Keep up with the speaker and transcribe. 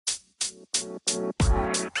Hello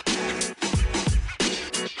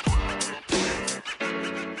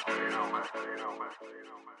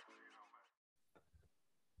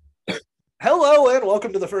and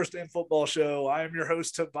welcome to the First Name Football Show. I am your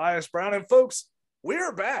host, Tobias Brown, and folks, we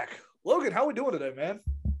are back. Logan, how are we doing today, man?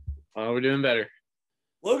 We're doing better.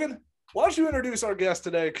 Logan, why don't you introduce our guest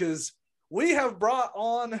today? Because we have brought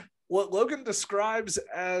on what Logan describes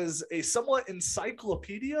as a somewhat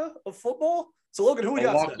encyclopedia of football. So, Logan, who we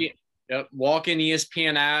got today? Walk-in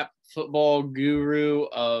ESPN app, football guru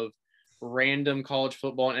of random college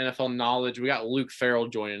football and NFL knowledge. We got Luke Farrell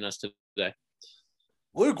joining us today.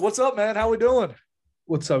 Luke, what's up, man? How we doing?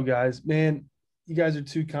 What's up, guys? Man, you guys are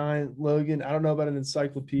too kind. Logan, I don't know about an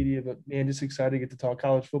encyclopedia, but, man, just excited to get to talk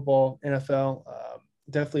college football, NFL.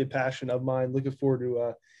 Definitely a passion of mine. Looking forward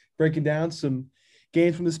to breaking down some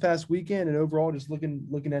games from this past weekend and overall just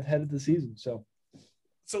looking ahead of the season. So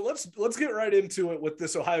let's get right into it with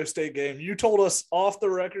this Ohio State game. You told us off the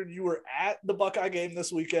record you were at the Buckeye game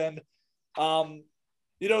this weekend.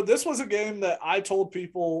 This was a game that I told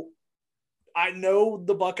people – I know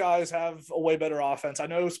the Buckeyes have a way better offense. I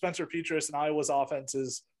know Spencer Petras and Iowa's offense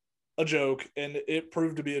is a joke, and it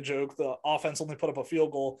proved to be a joke. The offense only put up a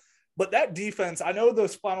field goal. But that defense, I know the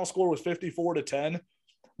final score was 54-10,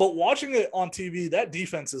 but watching it on TV, that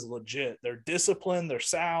defense is legit. They're disciplined, they're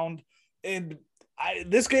sound, and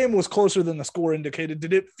this game was closer than the score indicated.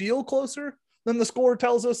 Did it feel closer than the score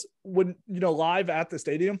tells us when, live at the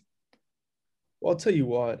stadium? Well, I'll tell you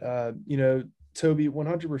what, Toby,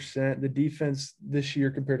 100%. The defense this year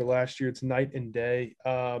compared to last year, it's night and day.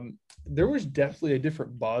 There was definitely a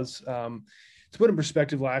different buzz. To put in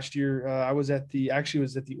perspective, last year I was at the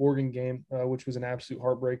Oregon game, which was an absolute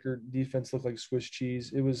heartbreaker. Defense looked like Swiss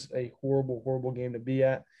cheese. It was a horrible, horrible game to be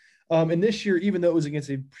at. And this year, even though it was against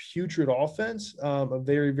a putrid offense, a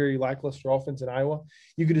very, very lackluster offense in Iowa,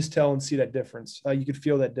 you could just tell and see that difference. You could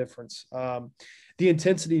feel that difference. The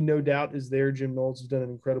intensity, no doubt, is there. Jim Knowles has done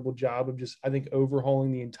an incredible job of just, I think,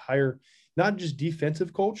 overhauling the entire, not just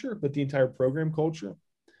defensive culture, but the entire program culture.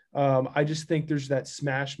 I just think there's that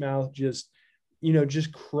smash mouth, just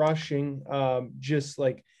crushing, just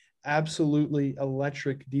like absolutely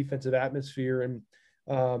electric defensive atmosphere. And,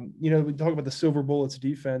 we talk about the Silver Bullets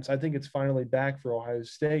defense. I think it's finally back for Ohio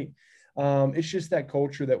State. It's just that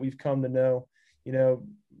culture that we've come to know,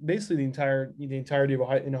 basically the entirety of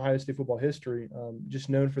Ohio State football history, just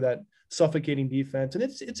known for that suffocating defense. And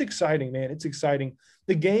it's exciting, man. It's exciting.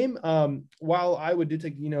 The game, while Iowa did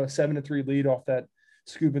take, a 7-3 lead off that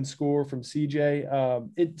scoop and score from CJ,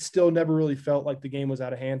 it still never really felt like the game was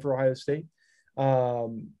out of hand for Ohio State.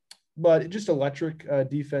 But just electric.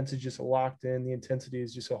 Defense is just locked in. The intensity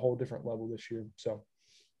is just a whole different level this year. So,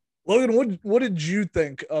 Logan, what did you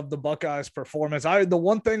think of the Buckeyes' performance? The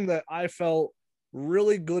one thing that I felt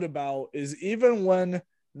really good about is even when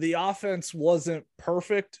the offense wasn't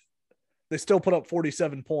perfect, they still put up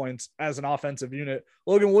 47 points as an offensive unit.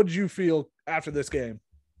 Logan, what did you feel after this game?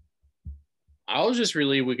 I was just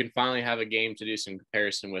relieved we can finally have a game to do some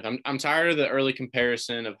comparison with. I'm tired of the early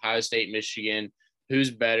comparison of Ohio State, Michigan, who's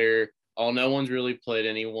better. No one's really played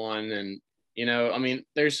anyone. And,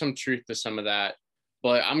 there's some truth to some of that.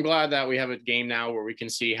 But I'm glad that we have a game now where we can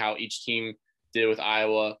see how each team did with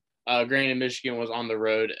Iowa. Granted, Michigan was on the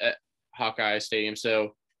road at Hawkeye Stadium,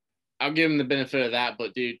 so I'll give them the benefit of that.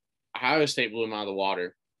 But, dude, Ohio State blew them out of the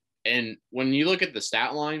water. And when you look at the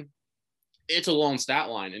stat line, it's a long stat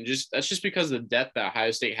line. And that's just because of the depth that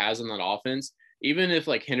Ohio State has on that offense. Even if,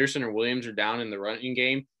 Henderson or Williams are down in the running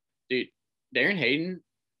game, dude, Darren Hayden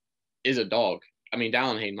is a dog.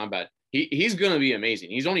 Dallin Hayden, my bad. He's going to be amazing.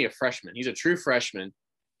 He's only a freshman. He's a true freshman,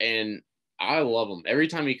 and I love him. Every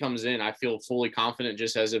time he comes in, I feel fully confident,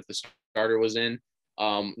 just as if the starter was in.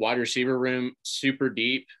 Wide receiver room, super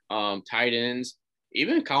deep. Tight ends,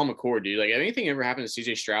 even Kyle McCord, dude. Like, anything ever happened to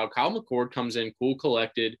CJ Stroud, Kyle McCord comes in cool,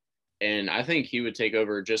 collected, and I think he would take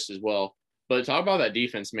over just as well. But talk about that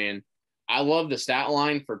defense, man. I love the stat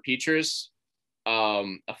line for Petras. A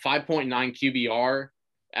 5.9 QBR.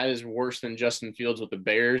 That is worse than Justin Fields with the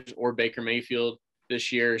Bears or Baker Mayfield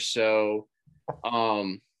this year. So,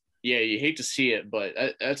 yeah, you hate to see it, but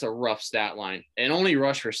that's a rough stat line. And only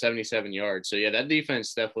rushed for 77 yards. So, yeah, that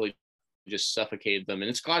defense definitely just suffocated them. And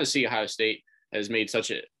it's glad to see Ohio State has made such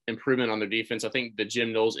an improvement on their defense. I think the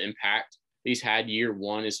Jim Knowles impact he's had year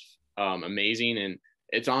one is amazing. And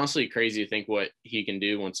it's honestly crazy to think what he can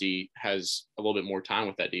do once he has a little bit more time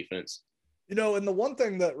with that defense. And the one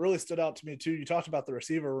thing that really stood out to me, too, you talked about the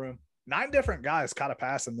receiver room. 9 different guys caught a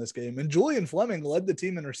pass in this game. And Julian Fleming led the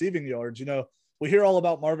team in receiving yards. We hear all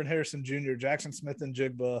about Marvin Harrison Jr., Jackson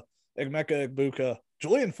Smith-Njigba, Emeka Egbuka.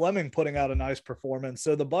 Julian Fleming putting out a nice performance.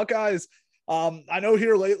 So the Buckeyes, I know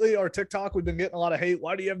here lately, our TikTok, we've been getting a lot of hate.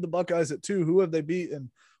 Why do you have the Buckeyes at 2? Who have they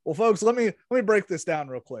beaten? Well, folks, let me break this down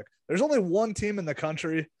real quick. There's only one team in the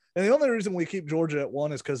country, and the only reason we keep Georgia at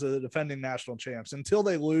 1 is because of the defending national champs. Until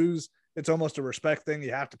they lose, it's almost a respect thing.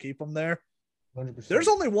 You have to keep them there. 100%. There's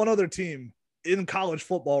only one other team in college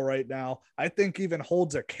football right now I think even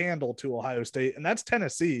holds a candle to Ohio State, and that's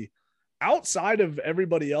Tennessee. Outside of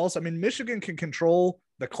everybody else, I mean, Michigan can control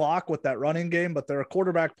the clock with that running game, but their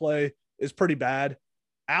quarterback play is pretty bad.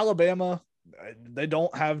 Alabama, they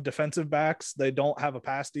don't have defensive backs. They don't have a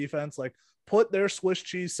pass defense. Like, put their Swiss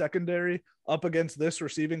cheese secondary up against this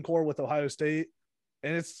receiving core with Ohio State,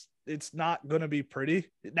 and it's not going to be pretty.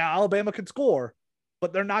 Now, Alabama can score,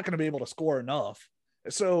 but they're not going to be able to score enough.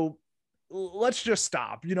 So let's just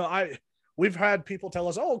stop. We've had people tell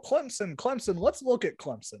us, oh, Clemson, let's look at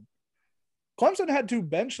Clemson. Clemson had to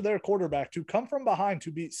bench their quarterback to come from behind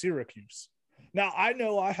to beat Syracuse. Now, I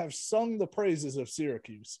know I have sung the praises of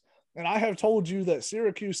Syracuse, and I have told you that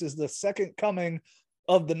Syracuse is the second coming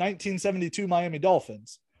of the 1972 Miami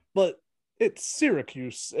Dolphins, but it's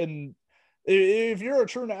Syracuse. And if you're a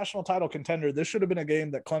true national title contender, this should have been a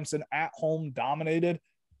game that Clemson at home dominated.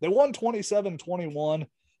 They won 27-21.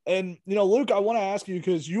 And, Luke, I want to ask you,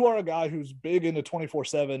 because you are a guy who's big into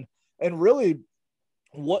 24/7, and really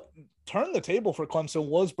what turned the table for Clemson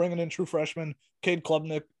was bringing in true freshman Cade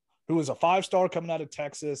Klubnik, who is a 5-star coming out of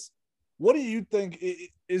Texas. What do you think?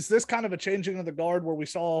 Is this kind of a changing of the guard where we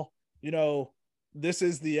saw, this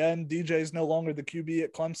is the end? DJ's no longer the QB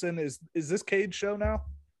at Clemson. Is this Cade's show now?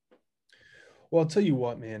 Well, I'll tell you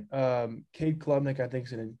what, man. Cade Klubnik, I think,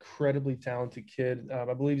 is an incredibly talented kid.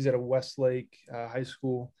 I believe he's at a Westlake high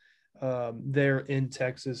school there in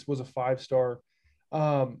Texas, was a 5-star.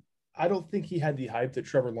 I don't think he had the hype that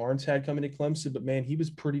Trevor Lawrence had coming to Clemson, but, man, he was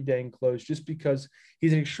pretty dang close just because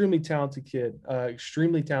he's an extremely talented kid,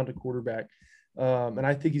 extremely talented quarterback, and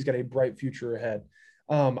I think he's got a bright future ahead.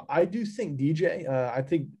 I do think DJ, I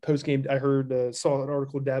think post-game I saw an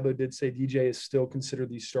article Dabo did say DJ is still considered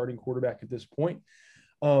the starting quarterback at this point.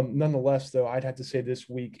 Nonetheless, though, I'd have to say this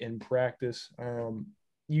week in practice,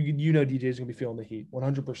 DJ is going to be feeling the heat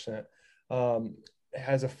 100%.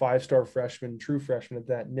 Has a 5-star freshman, true freshman at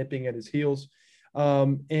that, nipping at his heels.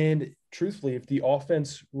 And truthfully, if the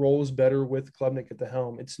offense rolls better with Klubnik at the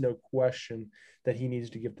helm, it's no question that he needs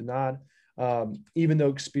to give the nod. Even though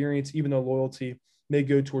experience, even though loyalty may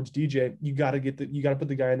go towards DJ, you got to put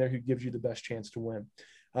the guy in there who gives you the best chance to win.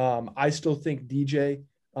 I still think DJ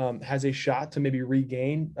has a shot to maybe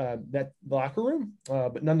regain that locker room,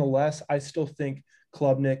 but nonetheless, I still think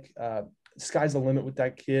Klubnik, sky's the limit with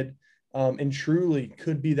that kid. And truly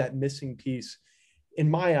could be that missing piece,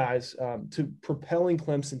 in my eyes, to propelling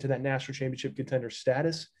Clemson to that national championship contender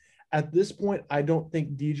status. At this point, I don't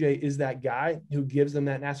think DJ is that guy who gives them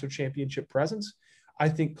that national championship presence. I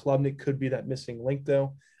think Klubnik could be that missing link,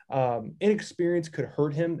 though. Inexperience could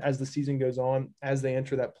hurt him as the season goes on, as they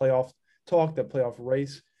enter that playoff talk, that playoff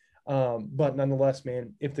race. But nonetheless,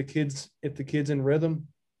 man, if the kid's in rhythm,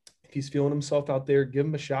 if he's feeling himself out there, give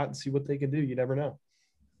him a shot and see what they can do. You never know.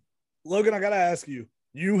 Logan, I got to ask you,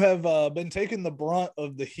 you have been taking the brunt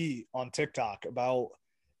of the heat on TikTok about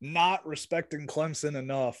not respecting Clemson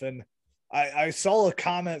enough. And I saw a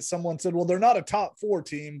comment, someone said, well, they're not a top 4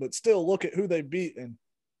 team, but still look at who they've beaten.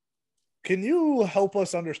 Can you help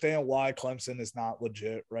us understand why Clemson is not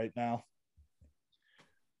legit right now?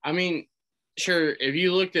 I mean, sure. If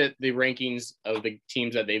you looked at the rankings of the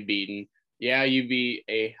teams that they've beaten, yeah, you beat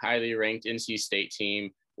a highly ranked NC State team,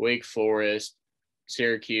 Wake Forest,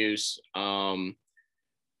 Syracuse, sure,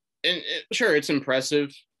 it's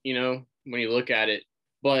impressive, when you look at it,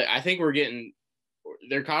 but I think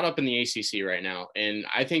they're caught up in the ACC right now, and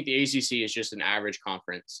I think the ACC is just an average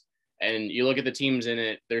conference, and you look at the teams in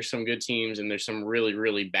it, there's some good teams and there's some really,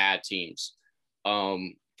 really bad teams,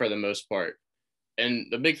 for the most part, and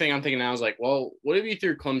the big thing I'm thinking now is like, well, what if you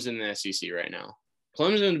threw Clemson in the SEC right now?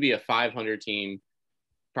 Clemson would be a 500 team,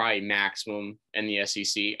 probably maximum in the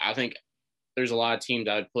SEC. I think there's a lot of teams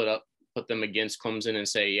I would put them against Clemson and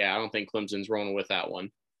say, yeah, I don't think Clemson's rolling with that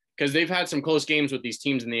one, because they've had some close games with these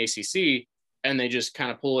teams in the ACC and they just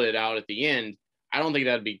kind of pull it out at the end. I don't think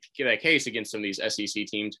that'd be that case against some of these SEC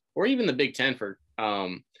teams or even the Big Ten for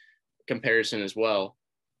comparison as well.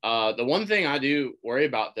 The one thing I do worry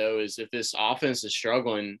about, though, is if this offense is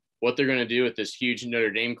struggling, what they're going to do with this huge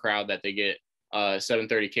Notre Dame crowd that they get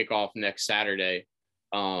 7:30 kickoff next Saturday.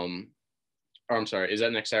 Or I'm sorry, is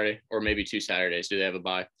that next Saturday or maybe 2 Saturdays? Do they have a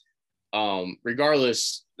bye?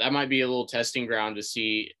 Regardless, that might be a little testing ground to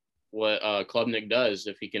see what Klubnik does,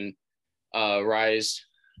 if he can rise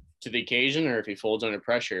to the occasion or if he folds under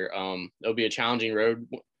pressure. It'll be a challenging road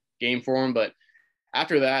game for them. But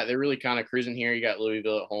after that, they're really kind of cruising here. You got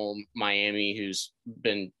Louisville at home, Miami, who's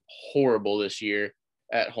been horrible this year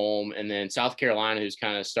at home, and then South Carolina, who's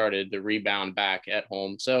kind of started the rebound back at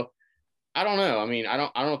home. So I don't know. I mean, I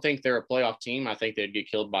don't think they're a playoff team. I think they'd get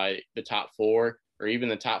killed by the top 4 or even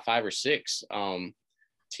the top 5 or 6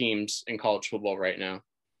 teams in college football right now.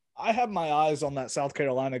 I have my eyes on that South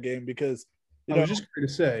Carolina game because I was just going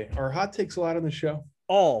to say, our hot takes allowed on the show?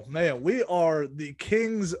 Oh man, we are the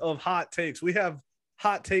kings of hot takes. We have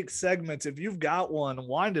hot take segments. If you've got one,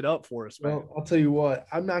 wind it up for us, man. Well, I'll tell you what,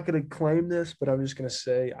 I'm not going to claim this, but I'm just going to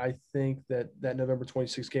say I think that November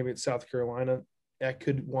 26th game against South Carolina, that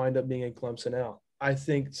could wind up being a Clemson L. I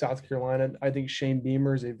think South Carolina, I think Shane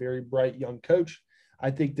Beamer is a very bright young coach.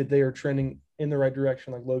 I think that they are trending in the right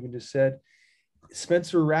direction, like Logan just said.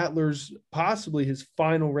 Spencer Rattler's possibly his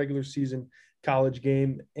final regular season college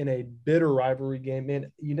game in a bitter rivalry game.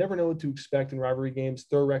 Man, you never know what to expect in rivalry games.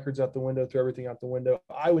 Throw records out the window, throw everything out the window.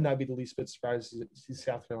 I would not be the least bit surprised to see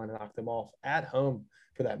South Carolina knock them off at home,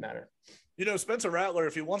 for that matter. You know, Spencer Rattler,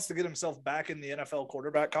 if he wants to get himself back in the NFL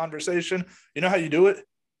quarterback conversation, you know how you do it?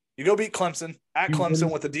 You go beat Clemson at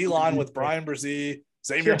Clemson with the D-line with Brian Brzee,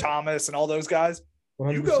 Xavier Thomas, and all those guys.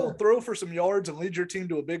 100%. You go throw for some yards and lead your team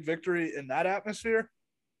to a big victory in that atmosphere,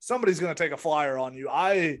 somebody's going to take a flyer on you.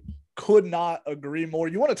 I could not agree more.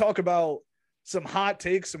 You want to talk about some hot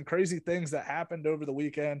takes, some crazy things that happened over the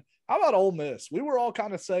weekend? How about Ole Miss? We were all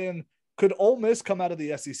kind of saying, could Ole Miss come out of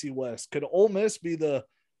the SEC West? Could Ole Miss be the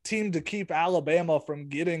team to keep Alabama from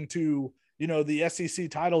getting to, you know, the SEC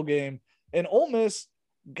title game? And Ole Miss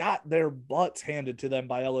got their butts handed to them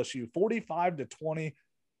by LSU, 45-20.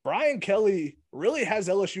 Brian Kelly really has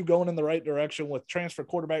LSU going in the right direction with transfer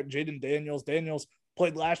quarterback Jaden Daniels. Daniels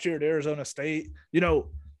played last year at Arizona State. You know,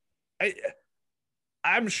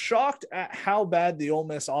 I'm shocked at how bad the Ole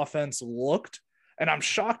Miss offense looked, and I'm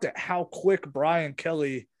shocked at how quick Brian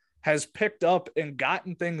Kelly has picked up and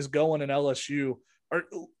gotten things going in LSU.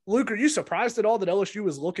 Luke, are you surprised at all that LSU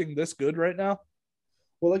is looking this good right now?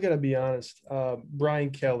 Well, I got to be honest. Brian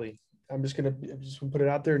Kelly, I'm just gonna put it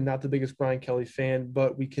out there. Not the biggest Brian Kelly fan,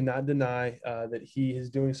 but we cannot deny that he is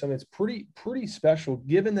doing something that's pretty special.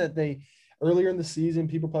 Given that they earlier in the season,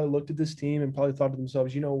 people probably looked at this team and probably thought to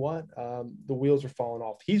themselves, you know what, the wheels are falling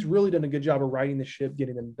off. He's really done a good job of riding the ship,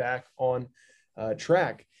 getting them back on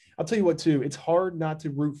track. I'll tell you what, too, it's hard not to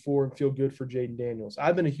root for and feel good for Jaden Daniels.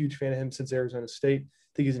 I've been a huge fan of him since Arizona State.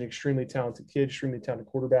 I think he's an extremely talented kid, extremely talented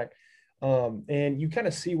quarterback. And you kind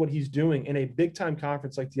of see what he's doing in a big-time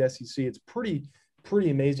conference like the SEC. It's pretty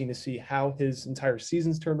amazing to see how his entire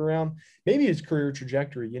season's turned around, maybe his career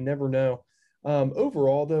trajectory. You never know.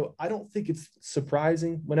 Overall, though, I don't think it's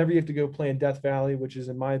surprising whenever you have to go play in Death Valley, which is,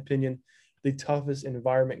 in my opinion, the toughest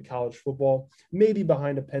environment in college football, maybe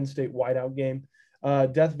behind a Penn State whiteout game.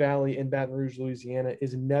 Death Valley in Baton Rouge, Louisiana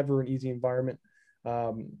is never an easy environment.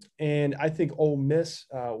 And I think Ole Miss,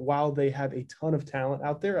 while they have a ton of talent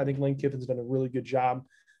out there, I think Lane Kiffin's done a really good job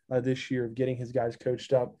this year of getting his guys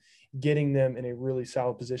coached up, getting them in a really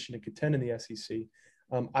solid position to contend in the SEC.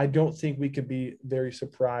 I don't think we could be very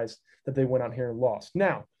surprised that they went out here and lost.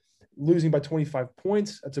 Now, losing by 25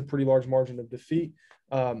 points, that's a pretty large margin of defeat.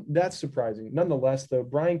 That's surprising. Nonetheless, though,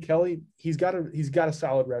 Brian Kelly, he's got a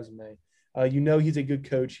solid resume. You know he's a good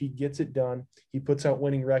coach. He gets it done. He puts out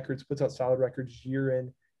winning records, puts out solid records year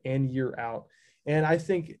in and year out. And I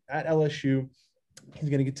think at LSU, he's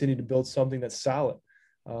going to continue to build something that's solid.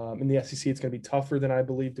 In the SEC, it's going to be tougher than I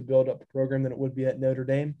believe to build up a program than it would be at Notre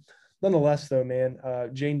Dame. Nonetheless, though, man,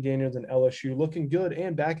 Jaden Daniels and LSU looking good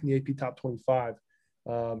and back in the AP top 25.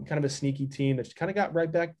 Kind of a sneaky team that's kind of got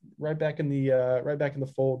right back in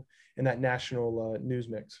the fold in that national news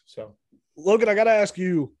mix. So, Logan, I got to ask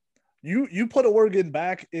you. You put Oregon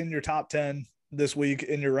back in your top 10 this week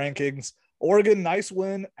in your rankings. Oregon, nice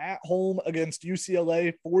win at home against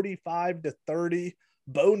UCLA, 45-30.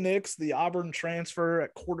 Bo Nix, the Auburn transfer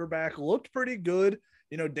at quarterback, looked pretty good.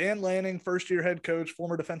 You know, Dan Lanning, first-year head coach,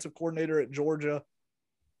 former defensive coordinator at Georgia.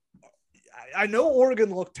 I know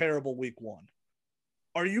Oregon looked terrible week one.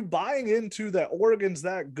 Are you buying into that Oregon's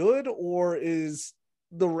that good, or is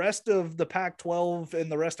the rest of the Pac-12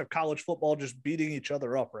 and the rest of college football just beating each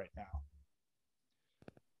other up right now?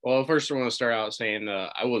 Well, first I want to start out saying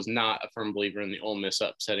I was not a firm believer in the Ole Miss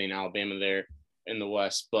upsetting Alabama there in the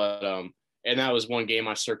West, but and that was one game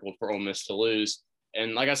I circled for Ole Miss to lose.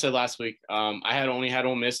 And like I said last week, I had only had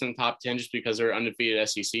Ole Miss in the top 10 just because they're an undefeated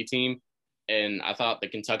SEC team, and I thought the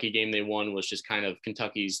Kentucky game they won was just kind of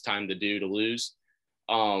Kentucky's time to lose.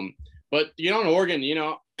 But you know, in Oregon, you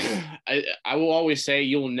know, I will always say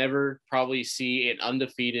you'll never probably see an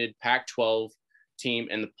undefeated Pac-12 team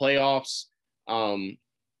in the playoffs.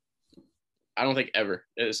 I don't think ever,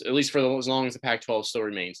 at least for as long as the Pac-12 still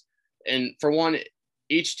remains. And for one,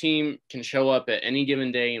 each team can show up at any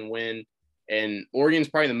given day and win. And Oregon's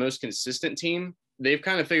probably the most consistent team. They've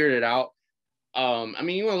kind of figured it out. I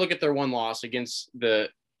mean, you want to look at their one loss against the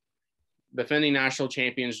defending national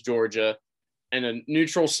champions, Georgia, and a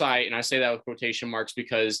neutral site. And I say that with quotation marks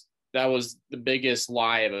because that was the biggest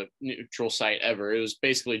lie of a neutral site ever. It was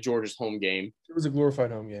basically Georgia's home game. It was a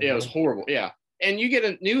glorified home game. Yeah, it was horrible. Yeah. And you get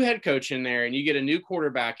a new head coach in there and you get a new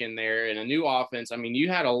quarterback in there and a new offense. I mean, you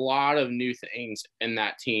had a lot of new things in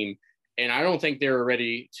that team. And I don't think they were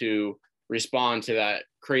ready to respond to that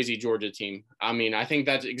crazy Georgia team. I mean, I think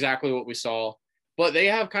that's exactly what we saw. But they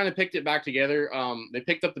have kind of picked it back together. They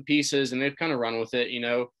picked up the pieces and they've kind of run with it, you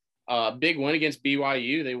know. Big win against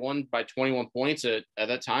BYU. They won by 21 points. At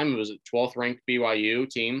that time, it was a 12th ranked BYU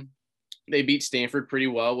team. They beat Stanford pretty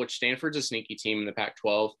well, which Stanford's a sneaky team in the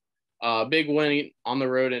Pac-12. Big win on the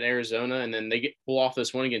road in Arizona, and then they pull off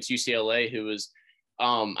this win against UCLA, who was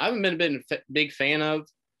I haven't been a big fan of.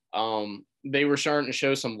 They were starting to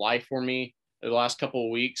show some life for me the last couple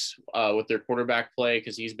of weeks with their quarterback play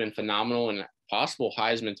because he's been phenomenal and possible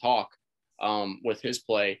Heisman talk with his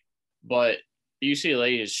play. But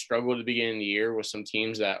UCLA has struggled at the beginning of the year with some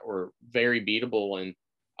teams that were very beatable, and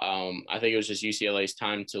I think it was just UCLA's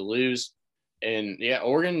time to lose. And yeah,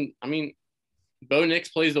 Oregon, I mean, Bo Nix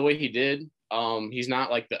plays the way he did. He's not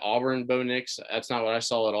like the Auburn Bo Nix. That's not what I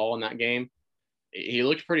saw at all in that game. He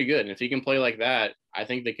looked pretty good, and if he can play like that, I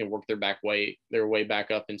think they can work their way back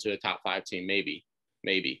up into a top 5 team,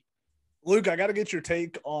 maybe. Luke, I got to get your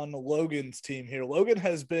take on Logan's team here. Logan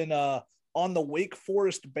has been on the Wake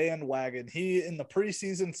Forest bandwagon. He, in the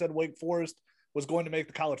preseason, said Wake Forest was going to make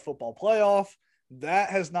the college football playoff. That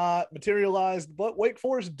has not materialized, but Wake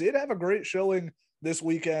Forest did have a great showing this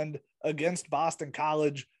weekend against Boston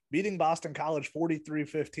College, beating Boston College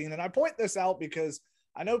 43-15. And I point this out because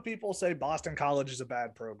I know people say Boston College is a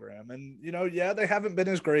bad program. And, you know, yeah, they haven't been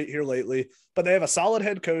as great here lately, but they have a solid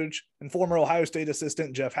head coach and former Ohio State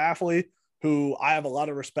assistant Jeff Hafley, who I have a lot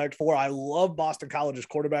of respect for. I love Boston College's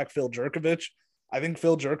quarterback, Phil Jurkovich. I think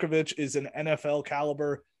Phil Jurkovich is an NFL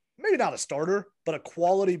caliber, maybe not a starter, but a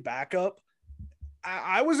quality backup.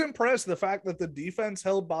 I was impressed the fact that the defense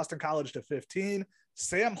held Boston College to 15.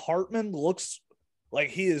 Sam Hartman looks like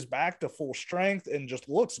he is back to full strength and just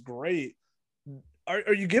looks great.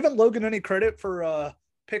 Are you giving Logan any credit for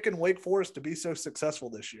picking Wake Forest to be so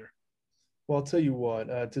successful this year? Well, I'll tell you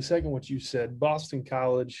what, to second what you said, Boston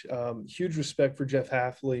College, huge respect for Jeff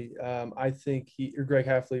Hafley. I think Greg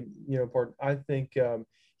Hafley, I think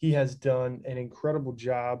he has done an incredible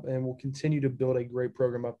job and will continue to build a great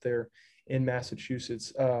program up there in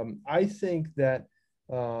Massachusetts. I think that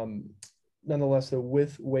nonetheless, though,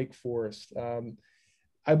 with Wake Forest,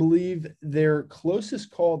 I believe their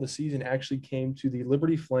closest call of the season actually came to the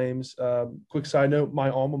Liberty Flames. Quick side note, my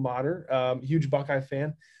alma mater, huge Buckeye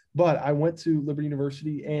fan. But I went to Liberty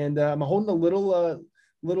University, and I'm holding a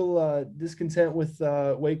little discontent with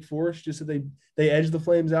Wake Forest, just that they edged the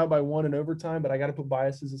Flames out by 1 in overtime. But I got to put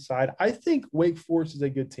biases aside. I think Wake Forest is a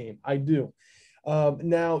good team. I do.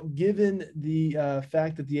 Now, given the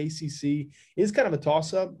fact that the ACC is kind of a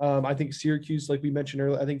toss-up, I think Syracuse, like we mentioned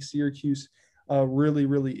earlier, I think Syracuse really,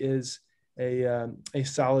 really is a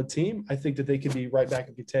solid team. I think that they could be right back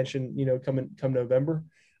in contention, come November.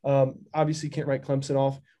 Obviously can't write Clemson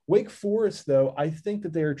off. Wake Forest, though, I think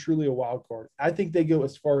that they are truly a wild card. I think they go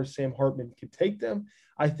as far as Sam Hartman can take them.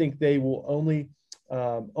 I think they will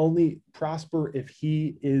only prosper if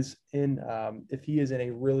he is in a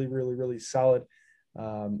really, really, really solid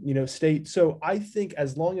state. So I think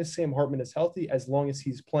as long as Sam Hartman is healthy, as long as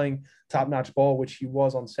he's playing top-notch ball, which he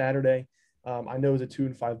was on Saturday, I know it's a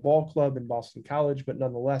 2-5 ball club in Boston College, but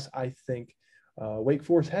nonetheless, I think Wake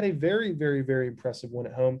Forest had a very, very, very impressive win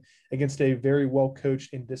at home against a very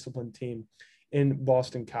well-coached and disciplined team in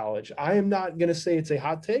Boston College. I am not going to say it's a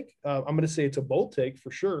hot take. I'm going to say it's a bold take for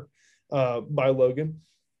sure by Logan,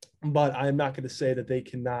 but I'm not going to say that they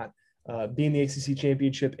cannot be in the ACC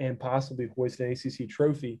championship and possibly hoist an ACC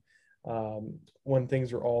trophy when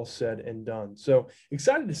things are all said and done. So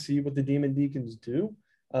excited to see what the Demon Deacons do.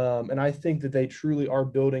 And I think that they truly are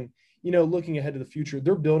building, looking ahead to the future,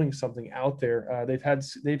 they're building something out there.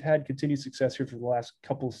 They've had continued success here for the last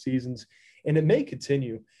couple of seasons, and it may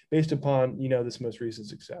continue based upon, this most recent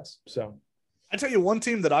success. So I tell you, one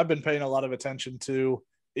team that I've been paying a lot of attention to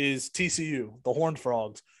is TCU, the Horned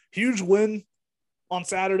Frogs. Huge win on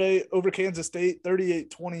Saturday over Kansas State,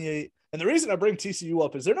 38-28. And the reason I bring TCU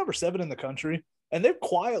up is they're number 7 in the country, and they've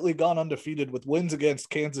quietly gone undefeated with wins against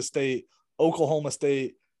Kansas State, Oklahoma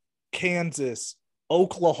State, Kansas,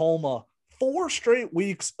 Oklahoma, 4 straight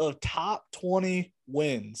weeks of top 20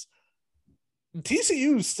 wins.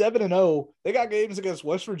 TCU's 7-0. They got games against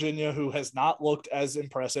West Virginia, who has not looked as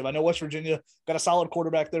impressive. I know West Virginia got a solid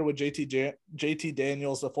quarterback there with JT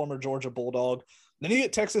Daniels, the former Georgia Bulldog. Then you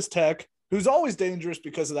get Texas Tech, who's always dangerous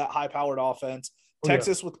because of that high-powered offense.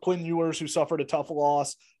 Texas with Quinn Ewers, who suffered a tough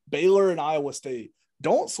loss. Baylor and Iowa State.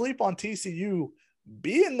 Don't sleep on TCU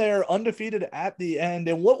being there undefeated at the end.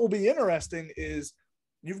 And what will be interesting is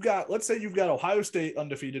let's say you've got Ohio State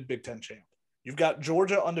undefeated Big Ten champ. You've got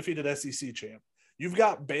Georgia undefeated SEC champ. You've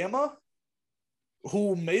got Bama,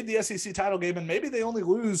 who made the SEC title game, and maybe they only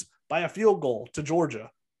lose by a field goal to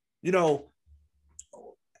Georgia. Does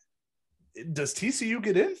TCU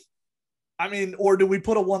get in? I mean, or do we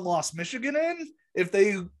put a one-loss Michigan in if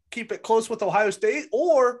they keep it close with Ohio State?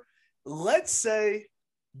 Or let's say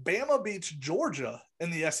Bama beats Georgia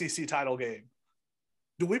in the SEC title game.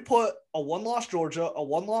 Do we put a one-loss Georgia, a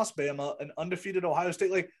one-loss Bama, an undefeated Ohio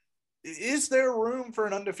State? Like, is there room for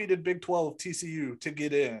an undefeated Big 12 TCU to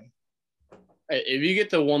get in? If you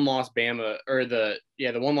get the one-loss Bama or the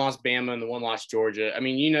one-loss Bama and the one-loss Georgia, I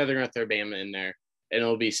mean, they're going to throw Bama in there and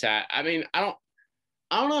it'll be sad. I mean, I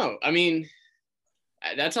don't know. I mean,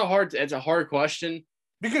 that's a hard question.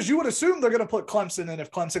 Because you would assume they're going to put Clemson in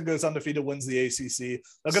if Clemson goes undefeated, wins the ACC.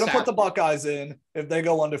 They're going to put the Buckeyes in if they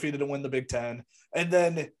go undefeated and win the Big Ten. And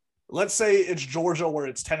then let's say it's Georgia where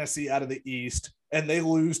it's Tennessee out of the East and they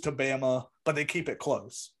lose to Bama, but they keep it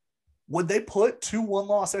close. Would they put 2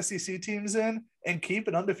 one-loss SEC teams in and keep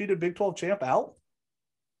an undefeated Big 12 champ out?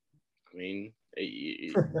 I mean,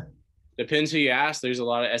 depends who you ask. There's a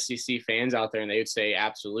lot of SEC fans out there, and they would say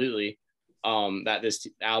absolutely that this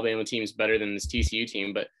Alabama team is better than this TCU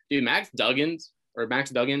team. But, dude, Max Duggan,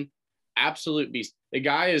 absolute beast. The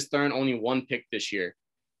guy has thrown only 1 pick this year.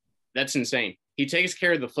 That's insane. He takes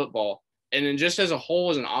care of the football. And then just as a whole,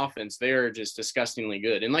 as an offense, they are just disgustingly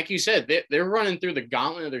good. And like you said, they're running through the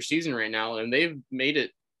gauntlet of their season right now, and they've made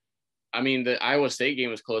it. I mean, the Iowa State game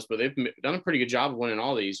was close, but they've done a pretty good job of winning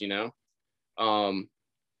all these,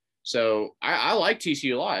 So I like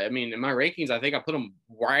TCU a lot. I mean, in my rankings, I think I put them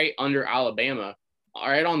right under Alabama,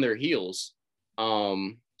 right on their heels.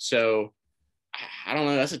 So I don't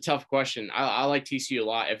know. That's a tough question. I like TCU a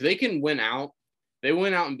lot. If they can win out and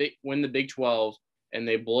win the Big 12 and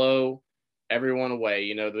they blow everyone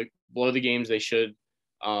away, they blow the games they should.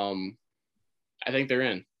 I think they're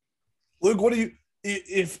in. Luke, what do you –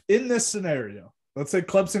 if in this scenario, let's say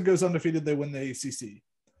Clemson goes undefeated, they win the ACC.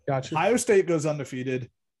 Gotcha. Ohio State goes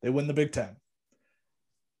undefeated, they win the Big Ten.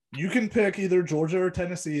 You can pick either Georgia or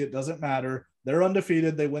Tennessee. It doesn't matter. They're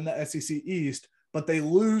undefeated. They win the SEC East, but they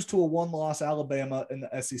lose to a one-loss Alabama in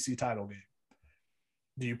the SEC title game.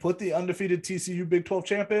 Do you put the undefeated TCU Big 12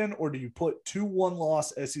 champ in, or do you put 2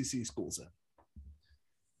 one-loss SEC schools in?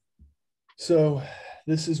 So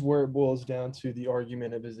this is where it boils down to the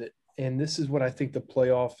argument of and this is what I think the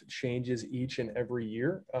playoff changes each and every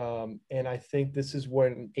year. And I think this is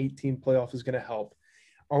when an 18 playoff is going to help.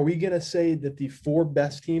 Are we going to say that the 4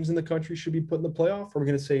 best teams in the country should be put in the playoff? Or are we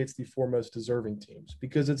going to say it's the 4 most deserving teams?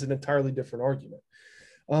 Because it's an entirely different argument.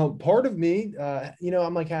 Part of me,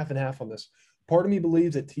 I'm like half and half on this. Part of me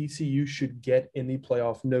believes that TCU should get in the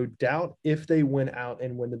playoff, no doubt, if they win out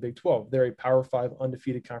and win the Big 12. They're a Power 5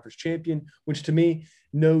 undefeated conference champion, which to me,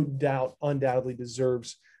 no doubt, undoubtedly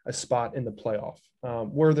deserves a spot in the playoff.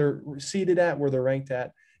 Where they're seated at, where they're ranked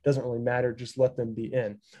at, doesn't really matter. Just let them be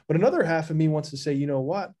in. But another half of me wants to say, you know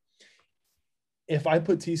what? If I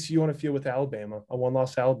put TCU on a field with Alabama, a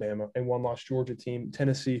one-loss Alabama, a one-loss Georgia team,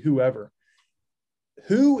 Tennessee, whoever,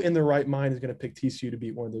 who in their right mind is going to pick TCU to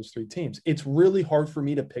beat one of those 3 teams? It's really hard for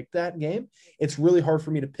me to pick that game. It's really hard for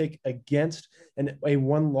me to pick against a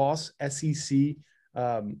one-loss SEC,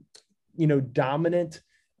 dominant,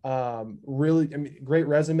 great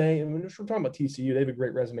resume. I mean, if we're talking about TCU, they have a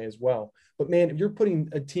great resume as well. But, man, if you're putting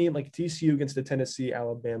a team like TCU against the Tennessee,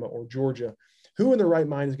 Alabama, or Georgia, who in their right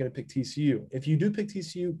mind is going to pick TCU? If you do pick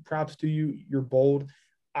TCU, props to you. You're bold.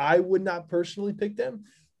 I would not personally pick them.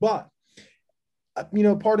 But,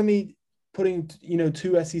 part of me putting,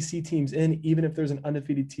 2 SEC teams in, even if there's an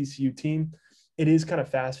undefeated TCU team, it is kind of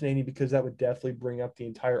fascinating because that would definitely bring up the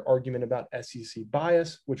entire argument about SEC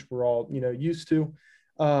bias, which we're all, used to.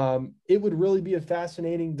 It would really be a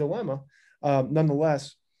fascinating dilemma.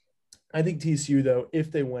 Nonetheless, I think TCU, though,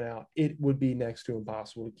 if they went out, it would be next to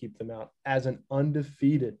impossible to keep them out as an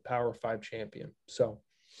undefeated Power 5 champion. So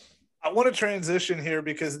I want to transition here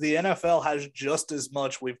because the NFL has just as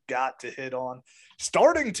much we've got to hit on.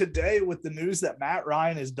 Starting today with the news that Matt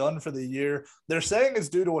Ryan is done for the year, they're saying it's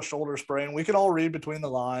due to a shoulder sprain. We can all read between the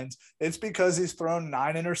lines. It's because he's thrown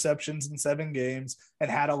 9 interceptions in 7 games and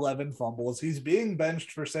had 11 fumbles. He's being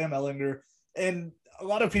benched for Sam Ehlinger. And a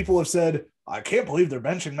lot of people have said, I can't believe they're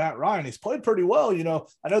benching Matt Ryan. He's played pretty well.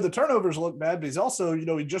 I know the turnovers look bad, but he's also,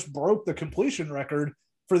 he just broke the completion record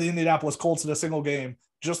for the Indianapolis Colts in a single game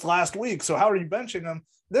just last week. So how are you benching him?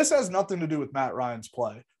 This has nothing to do with Matt Ryan's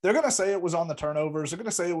play. They're going to say it was on the turnovers. They're going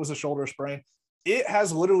to say it was a shoulder sprain. It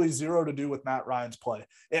has literally zero to do with Matt Ryan's play.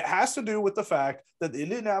 It has to do with the fact that the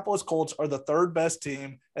Indianapolis Colts are the 3rd best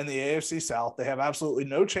team in the AFC South. They have absolutely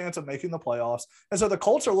no chance of making the playoffs. And so the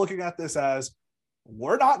Colts are looking at this as,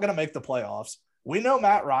 we're not going to make the playoffs. We know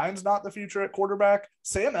Matt Ryan's not the future at quarterback.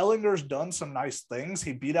 Sam Ehlinger's done some nice things.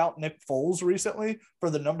 He beat out Nick Foles recently for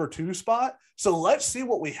the number 2 spot. So let's see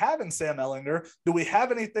what we have in Sam Ehlinger. Do we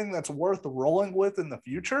have anything that's worth rolling with in the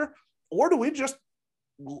future? Or do we just,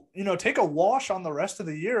 take a wash on the rest of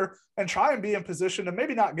the year and try and be in position to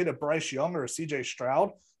maybe not get a Bryce Young or a CJ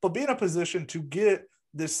Stroud, but be in a position to get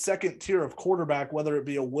this second tier of quarterback, whether it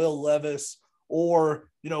be a Will Levis or,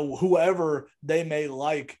 whoever they may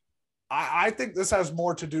like. I think this has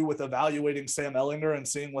more to do with evaluating Sam Ehlinger and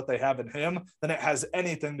seeing what they have in him than it has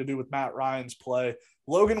anything to do with Matt Ryan's play.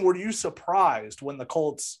 Logan, were you surprised when the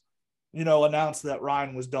Colts, announced that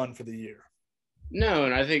Ryan was done for the year? No,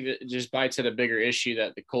 and I think that just bites at a bigger issue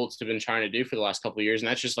that the Colts have been trying to do for the last couple of years, and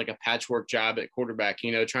that's just like a patchwork job at quarterback,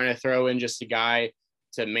 trying to throw in just a guy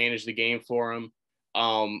to manage the game for him,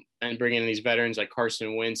 and bring in these veterans like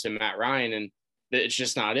Carson Wentz and Matt Ryan, and it's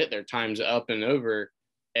just not it. Their time's up and over.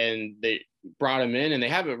 And they brought him in, and they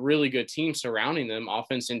have a really good team surrounding them,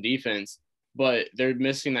 offense and defense, but they're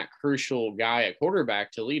missing that crucial guy at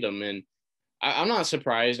quarterback to lead them. And I'm not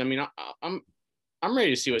surprised. I mean, I'm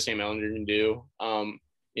ready to see what Sam Ehlinger can do.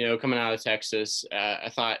 Coming out of Texas, I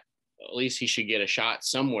thought at least he should get a shot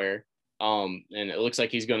somewhere. And it looks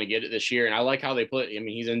like he's going to get it this year. And I like how they put,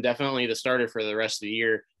 he's indefinitely the starter for the rest of the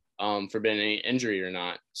year, for being any injury or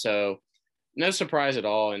not. So, no surprise at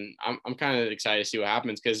all, and I'm kind of excited to see what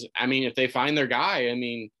happens because, if they find their guy,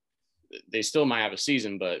 they still might have a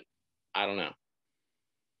season, but I don't know.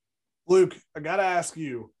 Luke, I got to ask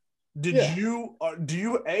you, do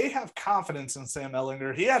you have confidence in Sam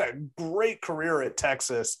Ehlinger? He had a great career at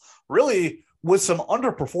Texas, really with some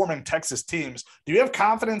underperforming Texas teams. Do you have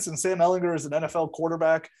confidence in Sam Ehlinger as an NFL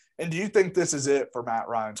quarterback, and do you think this is it for Matt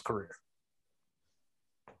Ryan's career?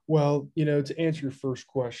 Well, to answer your first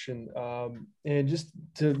question, and just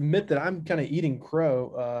to admit that I'm kind of eating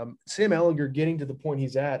crow, Sam Ehlinger getting to the point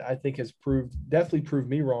he's at, I think has definitely proved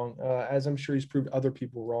me wrong, as I'm sure he's proved other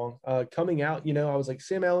people wrong. Coming out, I was like,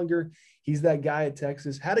 Sam Ehlinger, he's that guy at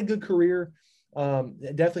Texas, had a good career,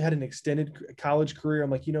 definitely had an extended college career.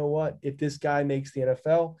 I'm like, you know what? If this guy makes the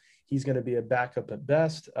NFL, he's going to be a backup at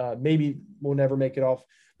best. Maybe we'll never make it off,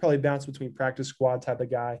 probably bounce between practice squad type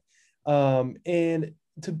of guy. And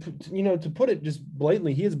to put it just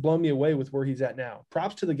blatantly, he has blown me away with where he's at now.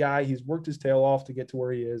 Props to the guy. He's worked his tail off to get to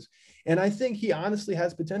where he is. And I think he honestly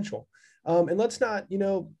has potential. And let's not beat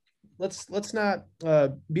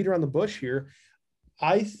around the bush here.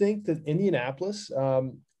 I think that Indianapolis,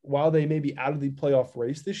 while they may be out of the playoff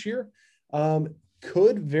race this year,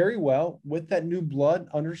 could very well, with that new blood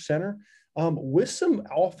under center, with some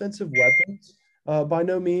offensive weapons. By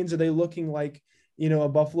no means are they looking like, a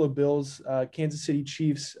Buffalo Bills, Kansas City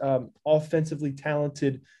Chiefs, offensively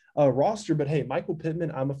talented roster. But hey, Michael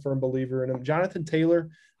Pittman, I'm a firm believer in him. Jonathan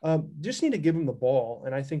Taylor, just need to give him the ball,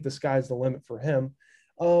 and I think the sky's the limit for him.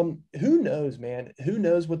 Who knows, man? Who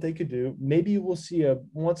knows what they could do? Maybe we'll see a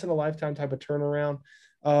once-in-a-lifetime type of turnaround.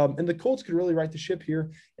 And the Colts could really right the ship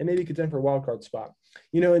here and maybe contend for a wild card spot.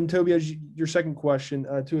 And Toby, as your second question,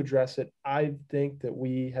 to address it, I think that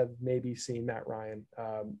we have maybe seen Matt Ryan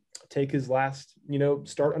take his last,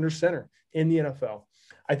 start under center in the NFL.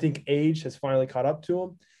 I think age has finally caught up to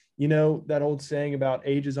him. That old saying about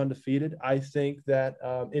age is undefeated. I think that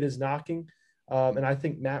it is knocking. And I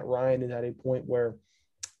think Matt Ryan is at a point where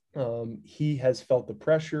he has felt the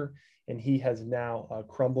pressure and he has now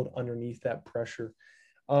crumbled underneath that pressure.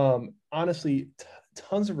 Honestly,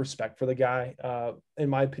 tons of respect for the guy. In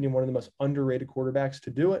my opinion, one of the most underrated quarterbacks to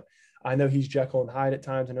do it. I know he's Jekyll and Hyde at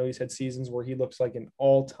times. I know he's had seasons where he looks like an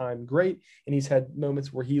all-time great, and he's had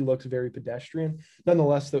moments where he looks very pedestrian.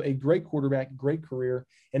 Nonetheless, though, a great quarterback, great career.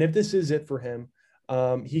 And if this is it for him,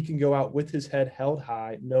 he can go out with his head held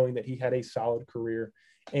high, knowing that he had a solid career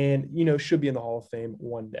and, should be in the Hall of Fame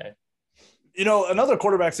one day. Another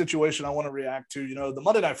quarterback situation I want to react to, the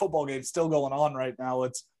Monday Night Football game is still going on right now.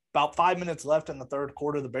 It's About 5 minutes left in the third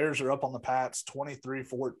quarter. The Bears are up on the Pats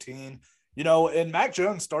 23-14. You know, and Mac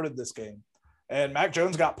Jones started this game. And Mac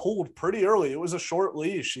Jones got pulled pretty early. It was a short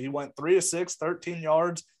leash. He went 3 of 6, 13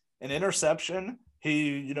 yards, an interception.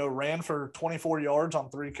 He, you know, ran for 24 yards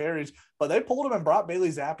on 3 carries, but they pulled him and brought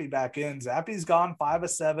Bailey Zappi back in. Zappi's gone 5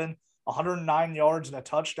 of 7, 109 yards and a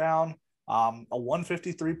touchdown, a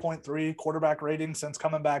 153.3 quarterback rating since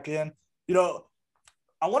coming back in. You know,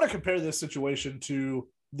 I want to compare this situation to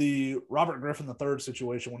the Robert Griffin III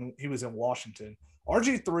situation when he was in Washington.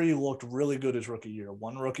 RG3 looked really good his rookie year.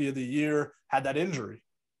 Won Rookie of the Year, had that injury.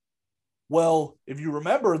 Well, if you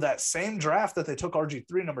remember that same draft that they took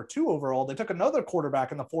RG3 number 2 overall, they took another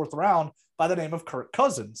quarterback in the 4th round by the name of Kirk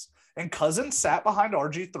Cousins. And Cousins sat behind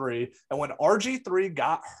RG3. And when RG3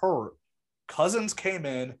 got hurt, Cousins came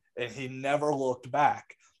in and he never looked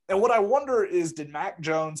back. And what I wonder is, did Mac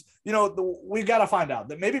Jones, you know, we got to find out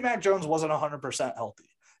that maybe Mac Jones wasn't 100% healthy.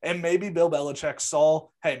 And maybe Bill Belichick saw,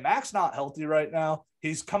 hey, Mac's not healthy right now.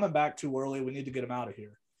 He's coming back too early. We need to get him out of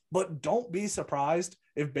here. But don't be surprised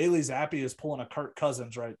if Bailey Zappi is pulling a Kirk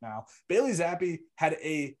Cousins right now. Bailey Zappi had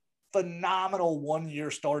a phenomenal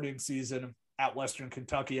 1-year starting season at Western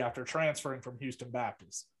Kentucky after transferring from Houston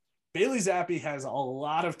Baptist. Bailey Zappi has a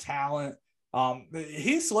lot of talent.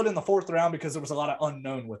 He slid in the 4th round because there was a lot of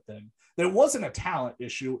unknown with him. There wasn't a talent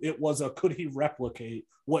issue. It was a, could he replicate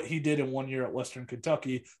what he did in 1 year at Western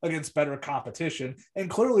Kentucky against better competition? And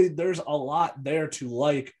clearly there's a lot there to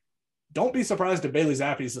like. Don't be surprised if Bailey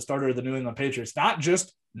Zappi is the starter of the New England Patriots, not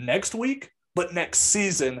just next week, but next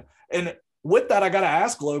season. And with that, I got to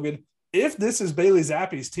ask Logan, if this is Bailey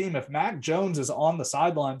Zappi's team, if Mac Jones is on the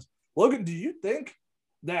sidelines, Logan, do you think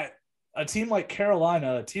that a team like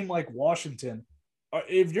Carolina, a team like Washington,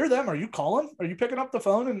 if you're them, are you calling? Are you picking up the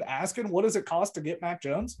phone and asking what does it cost to get Mac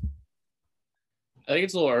Jones? I think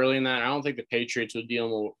it's a little early in that. I don't think the Patriots would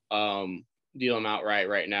deal him outright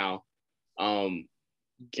right now.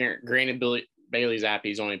 Granted, Bailey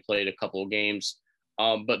Zappi's only played a couple of games,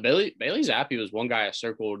 but Bailey Zappi was one guy I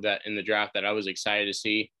circled that in the draft that I was excited to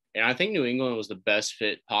see, and I think New England was the best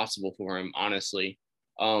fit possible for him, honestly.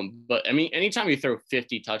 But I mean, anytime you throw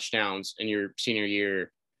 50 touchdowns in your senior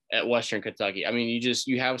year at Western Kentucky, I mean,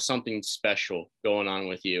 you have something special going on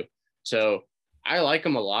with you. So I like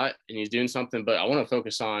him a lot, and he's doing something. But I want to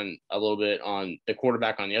focus on a little bit on the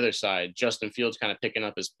quarterback on the other side. Justin Fields kind of picking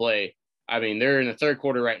up his play. I mean, they're in the 3rd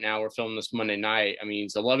quarter right now. We're filming this Monday night. I mean,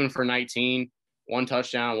 he's 11 for 19, 1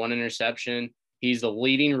 touchdown, 1 interception. He's the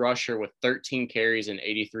leading rusher with 13 carries and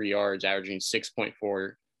 83 yards, averaging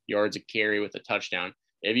 6.4 yards a carry with a touchdown.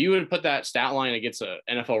 If you would put that stat line against an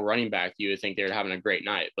NFL running back, you would think they're having a great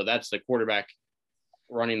night. But that's the quarterback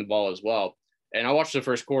running the ball as well. And I watched the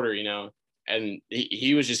 1st quarter, you know, and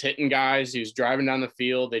he was just hitting guys. He was driving down the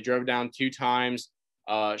field. They drove down 2 times.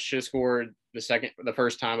 Should have scored the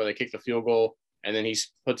first time, but they kicked the field goal, and then he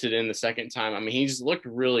puts it in the second time. I mean, he's looked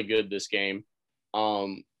really good this game.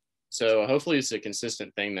 So hopefully it's a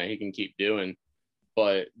consistent thing that he can keep doing.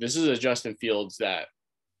 But this is a Justin Fields that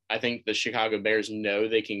I think the Chicago Bears know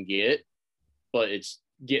they can get, but it's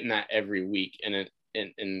getting that every week and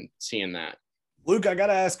seeing that. Luke, I got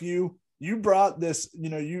to ask you, you brought this, you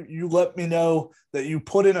know, you let me know that you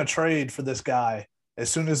put in a trade for this guy as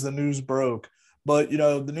soon as the news broke. But, you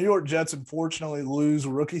know, the New York Jets unfortunately lose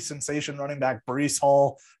rookie sensation running back Breece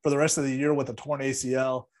Hall for the rest of the year with a torn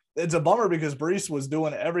ACL. It's a bummer because Breece was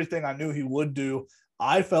doing everything I knew he would do.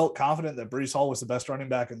 I felt confident that Breece Hall was the best running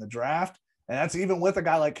back in the draft. And that's even with a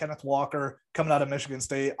guy like Kenneth Walker coming out of Michigan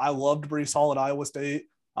State. I loved Breece Hall at Iowa State.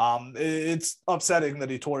 It's upsetting that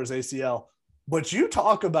he tore his ACL. But you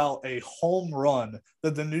talk about a home run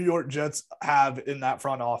that the New York Jets have in that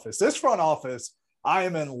front office. This front office, I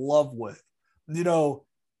am in love with. You know,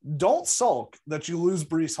 don't sulk that you lose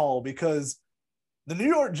Breece Hall, because the New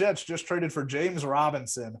York Jets just traded for James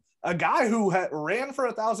Robinson, a guy who ran for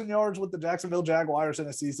 1,000 yards with the Jacksonville Jaguars in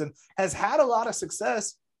a season, has had a lot of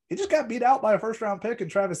success. He just got beat out by a 1st-round pick in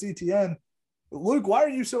Travis Etienne. Luke, why are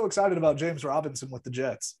you so excited about James Robinson with the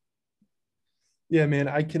Jets? Yeah, man,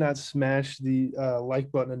 I cannot smash the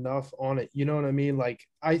like button enough on it. You know what I mean? Like,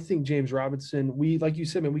 I think James Robinson, like you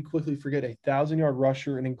said, man, we quickly forget a 1,000-yard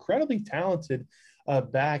rusher, an incredibly talented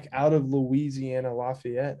back out of Louisiana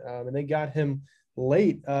Lafayette. And they got him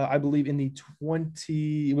late, I believe, in the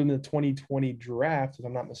 2020 draft, if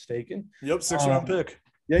I'm not mistaken. Yep, 6th-round pick.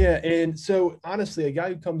 Yeah. And so, honestly, a guy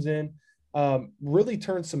who comes in, really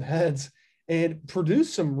turns some heads and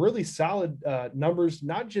produced some really solid numbers,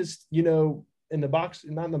 not just, you know, in the box,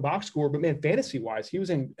 not in the box score, but man, fantasy wise, he was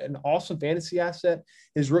an awesome fantasy asset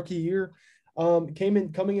his rookie year.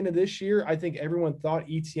 Coming into this year, I think everyone thought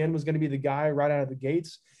Etienne was going to be the guy right out of the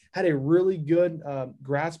gates. had a really good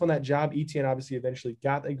grasp on that job. Etienne obviously eventually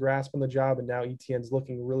got a grasp on the job, and now Etienne's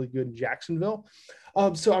looking really good in Jacksonville.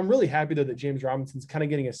 So I'm really happy, though, that James Robinson's kind of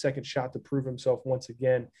getting a second shot to prove himself once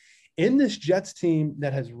again in this Jets team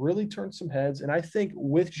that has really turned some heads. And I think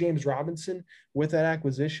with James Robinson, with that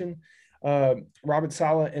acquisition, Robert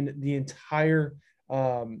Saleh and the entire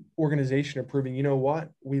organization are proving, you know what,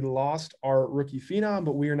 we lost our rookie phenom,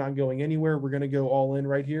 but we are not going anywhere. We're going to go all in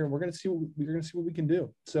right here, and we're going to see what we can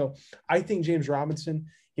do. So I think James Robinson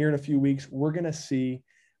here in a few weeks, we're going to see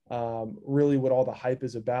really what all the hype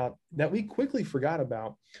is about that we quickly forgot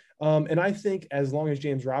about. And I think as long as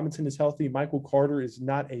James Robinson is healthy, Michael Carter is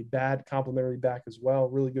not a bad complimentary back as well,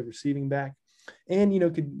 really good receiving back, and,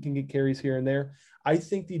 can get carries here and there. I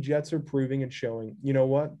think the Jets are proving and showing, you know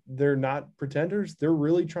what, they're not pretenders. They're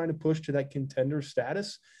really trying to push to that contender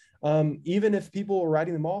status. Even if people are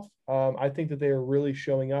writing them off, I think that they are really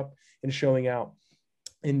showing up and showing out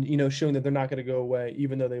and, showing that they're not going to go away,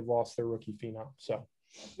 even though they've lost their rookie phenom. So,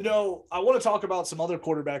 I want to talk about some other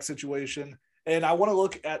quarterback situation, and I want to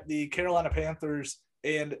look at the Carolina Panthers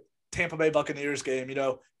and Tampa Bay Buccaneers game.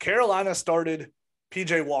 Carolina started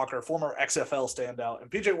PJ Walker, former XFL standout,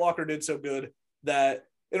 and PJ Walker did so good that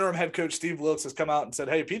interim head coach Steve Wilks has come out and said,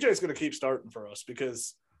 hey, PJ is going to keep starting for us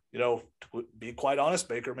because, to be quite honest,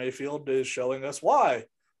 Baker Mayfield is showing us why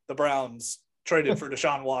the Browns traded for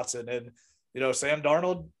Deshaun Watson. And, Sam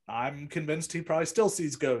Darnold, I'm convinced he probably still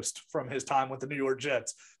sees ghost from his time with the New York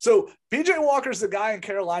Jets. So PJ Walker's the guy in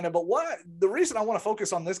Carolina. But the reason I want to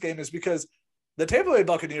focus on this game is because the Tampa Bay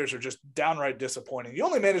Buccaneers are just downright disappointing. You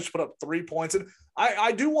only managed to put up 3 points. And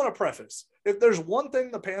I do want to preface, if there's one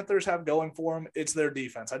thing the Panthers have going for them, it's their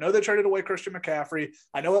defense. I know they traded away Christian McCaffrey.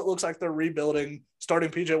 I know it looks like they're rebuilding, starting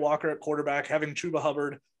PJ Walker at quarterback, having Chuba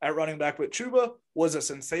Hubbard at running back. But Chuba was a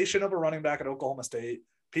sensation of a running back at Oklahoma State.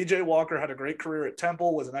 PJ Walker had a great career at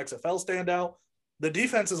Temple, was an XFL standout. The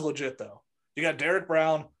defense is legit, though. You got Derek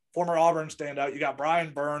Brown, former Auburn standout. You got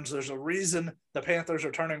Brian Burns. There's a reason the Panthers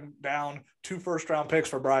are turning down 2 first-round picks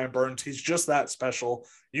for Brian Burns. He's just that special.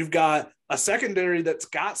 You've got a secondary that's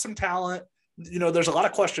got some talent. There's a lot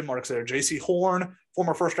of question marks there. J.C. Horn,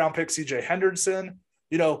 former first-round pick C.J. Henderson.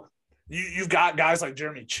 You've got guys like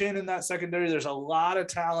Jeremy Chin in that secondary. There's a lot of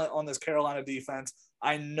talent on this Carolina defense.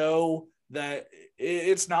 I know that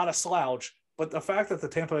it's not a slouch, but the fact that the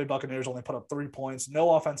Tampa Bay Buccaneers only put up 3 points,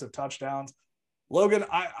 no offensive touchdowns. Logan,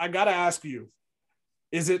 I got to ask you,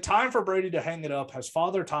 is it time for Brady to hang it up? Has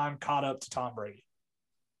Father Time caught up to Tom Brady?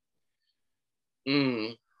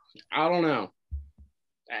 I don't know.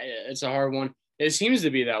 It's a hard one. It seems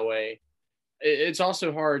to be that way. It's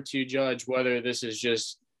also hard to judge whether this is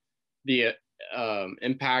just the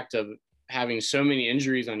impact of having so many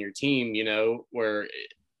injuries on your team, where,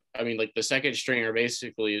 like the second stringer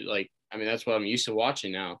basically, that's what I'm used to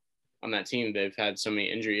watching now on that team. They've had so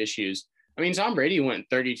many injury issues. Tom Brady went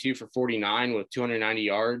 32 for 49 with 290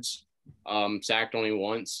 yards, sacked only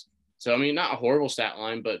once. So, not a horrible stat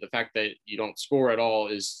line, but the fact that you don't score at all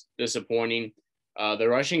is disappointing. The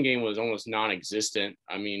rushing game was almost non-existent.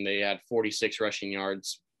 They had 46 rushing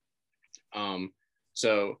yards.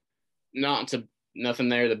 So nothing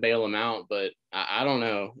there to bail him out, but I don't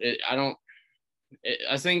know.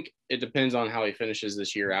 I think it depends on how he finishes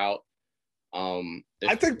this year out.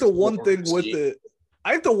 I think the one thing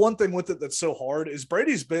with it that's so hard is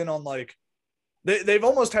Brady's been on they've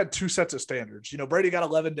almost had 2 sets of standards. Brady got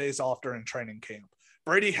 11 days off during training camp.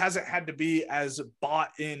 Brady hasn't had to be as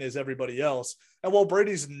bought in as everybody else. And while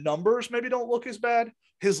Brady's numbers maybe don't look as bad,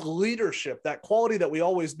 his leadership, that quality that we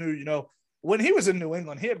always knew, when he was in New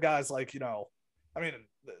England, he had guys like,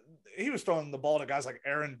 he was throwing the ball to guys like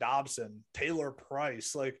Aaron Dobson, Taylor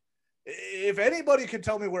Price. If anybody could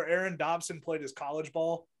tell me where Aaron Dobson played his college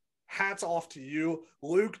ball, hats off to you.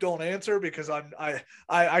 Luke, don't answer because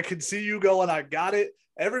I can see you going, I got it.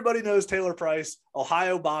 Everybody knows Taylor Price,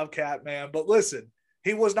 Ohio Bobcat, man. But listen,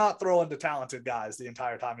 he was not throwing to talented guys the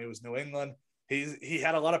entire time he was New England. He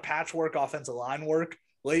had a lot of patchwork offensive line work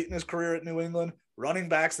late in his career at New England, running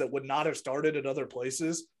backs that would not have started at other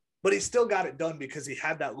places. But he still got it done because he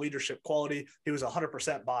had that leadership quality. He was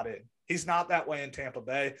 100% bought in. He's not that way in Tampa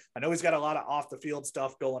Bay. I know he's got a lot of off-the-field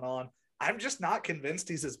stuff going on. I'm just not convinced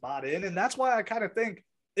he's as bought in. And that's why I kind of think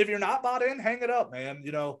if you're not bought in, hang it up, man.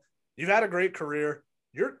 You've had a great career.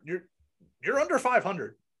 You're under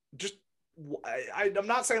 500. Just I'm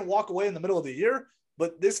not saying walk away in the middle of the year,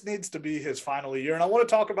 but this needs to be his final year. And I want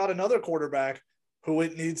to talk about another quarterback who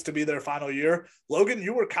it needs to be their final year. Logan,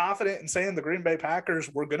 you were confident in saying the Green Bay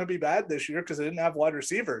Packers were going to be bad this year because they didn't have wide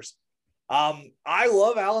receivers. I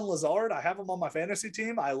love Allen Lazard. I have him on my fantasy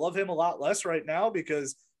team. I love him a lot less right now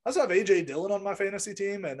because I also have A.J. Dillon on my fantasy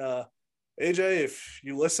team. And A.J., if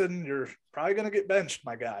you listen, you're probably going to get benched,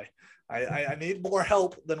 my guy. I need more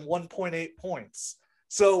help than 1.8 points.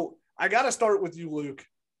 So I got to start with you, Luke.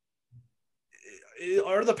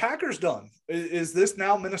 Are the Packers done? Is this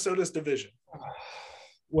now Minnesota's division?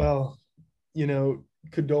 Well,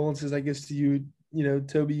 condolences, I guess, to you,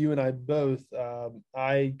 Toby, you and I both.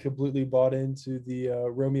 I completely bought into the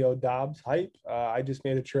Romeo Dobbs hype. I just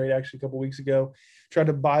made a trade actually a couple weeks ago, tried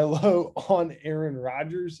to buy low on Aaron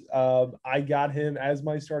Rodgers. I got him as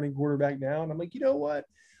my starting quarterback now, and I'm like, you know what?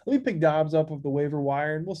 Let me pick Dobbs up off the waiver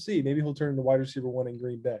wire, and we'll see. Maybe he'll turn into wide receiver 1 in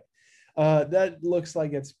Green Bay. That looks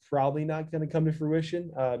like it's probably not going to come to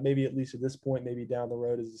fruition. Maybe at least at this point, maybe down the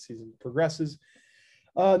road as the season progresses.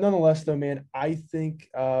 Nonetheless, though, man, I think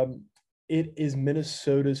it is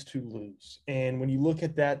Minnesota's to lose. And when you look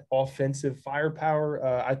at that offensive firepower,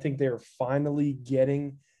 I think they are finally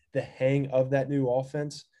getting the hang of that new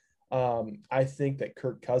offense. I think that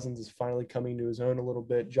Kirk Cousins is finally coming to his own a little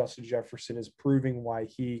bit. Justin Jefferson is proving why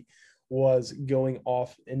he was going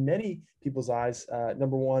off in many people's eyes.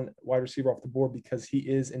 Number one wide receiver off the board because he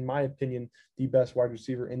is, in my opinion, the best wide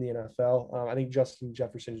receiver in the NFL. I think Justin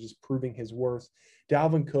Jefferson is just proving his worth.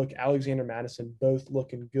 Dalvin Cook, Alexander Madison, both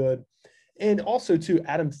looking good. And also, too,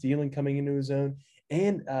 Adam Thielen coming into his own.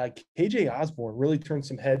 And KJ Osborne really turned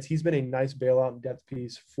some heads. He's been a nice bailout and depth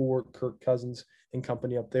piece for Kirk Cousins and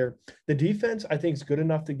company up there. The defense, I think, is good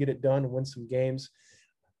enough to get it done and win some games.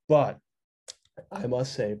 But I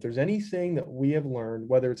must say, if there's anything that we have learned,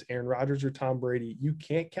 whether it's Aaron Rodgers or Tom Brady, you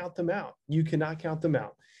can't count them out. You cannot count them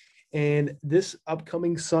out. And this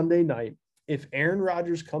upcoming Sunday night, if Aaron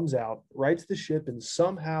Rodgers comes out, rights the ship, and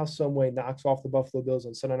somehow, some way knocks off the Buffalo Bills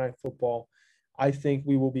on Sunday Night Football, I think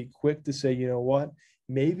we will be quick to say, you know what,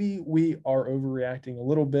 maybe we are overreacting a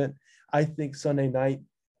little bit. I think Sunday night,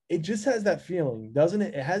 it just has that feeling, doesn't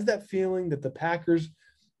it? It has that feeling that the Packers,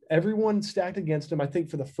 everyone stacked against them. I think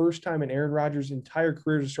for the first time in Aaron Rodgers' entire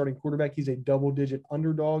career as a starting quarterback, he's a double-digit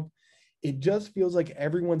underdog. It just feels like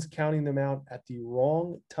everyone's counting them out at the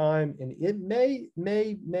wrong time, and it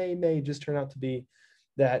may just turn out to be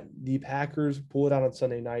that the Packers pull it out on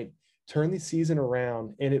Sunday night, turn the season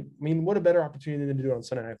around, and what a better opportunity than to do it on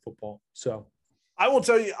Sunday Night Football. So I will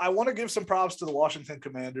tell you, I want to give some props to the Washington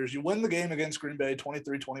Commanders. You win the game against Green Bay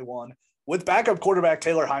 23-21 with backup quarterback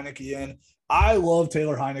Taylor Heinicke in. I love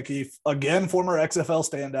Taylor Heinicke. Again, former XFL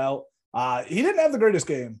standout. He didn't have the greatest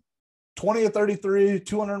game. 20 of 33,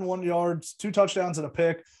 201 yards, 2 touchdowns and a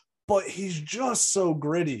pick, but he's just so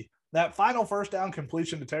gritty. That final first down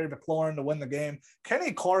completion to Terry McLaurin to win the game,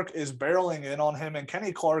 Kenny Clark is barreling in on him, and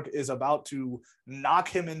Kenny Clark is about to knock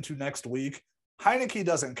him into next week. Heinicke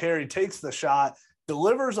doesn't care. He takes the shot,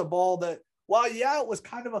 delivers a ball that, while, yeah, it was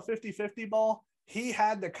kind of a 50-50 ball, he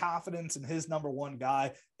had the confidence in his number one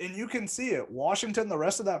guy, and you can see it. Washington, the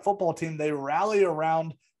rest of that football team, they rally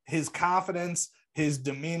around his confidence, his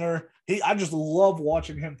demeanor. I just love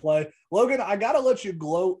watching him play. Logan, I got to let you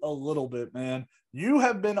gloat a little bit, man. You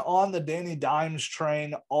have been on the Danny Dimes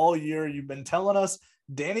train all year. You've been telling us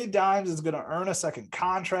Danny Dimes is going to earn a second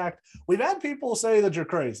contract. We've had people say that you're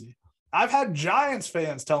crazy. I've had Giants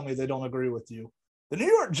fans tell me they don't agree with you. The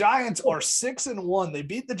New York Giants are 6-1. They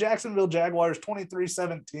beat the Jacksonville Jaguars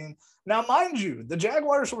 23-17. Now, mind you, the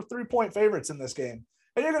Jaguars were 3-point favorites in this game.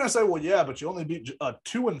 And you're going to say, well, yeah, but you only beat a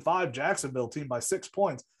 2-5 Jacksonville team by 6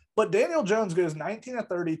 points. But Daniel Jones goes 19 of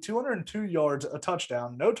 30, 202 yards, a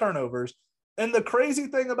touchdown, no turnovers. And the crazy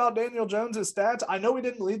thing about Daniel Jones' stats, I know he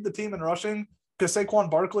didn't lead the team in rushing because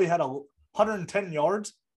Saquon Barkley had 110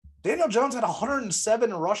 yards. Daniel Jones had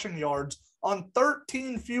 107 rushing yards on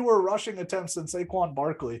 13 fewer rushing attempts than Saquon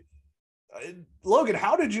Barkley. Logan,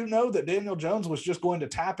 how did you know that Daniel Jones was just going to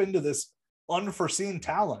tap into this unforeseen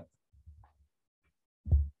talent?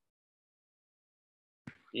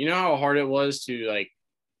 You know how hard it was to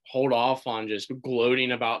hold off on just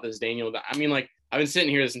gloating about this Daniel. I mean, I've been sitting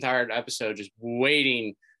here this entire episode just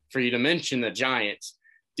waiting for you to mention the Giants.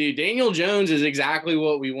 Dude, Daniel Jones is exactly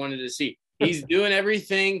what we wanted to see. He's doing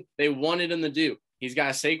everything they wanted him to do. He's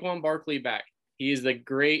got Saquon Barkley back. He is the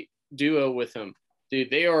great duo with him. Dude,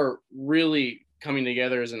 they are really coming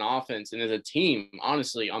together as an offense and as a team,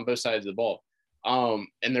 honestly, on both sides of the ball.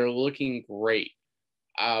 And they're looking great.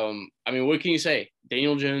 What can you say?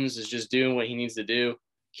 Daniel Jones is just doing what he needs to do.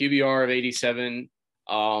 QBR of 87.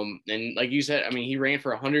 And like you said, he ran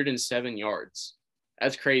for 107 yards.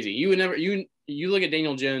 That's crazy. You would never, you look at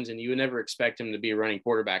Daniel Jones and you would never expect him to be a running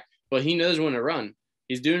quarterback, but he knows when to run.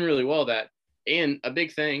 He's doing really well that. And a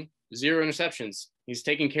big thing, 0 interceptions. He's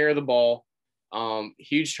taking care of the ball.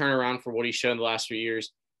 Huge turnaround for what he's shown the last few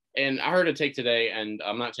years. And I heard a take today, and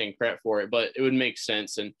I'm not taking credit for it, but it would make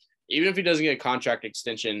sense. And even if he doesn't get a contract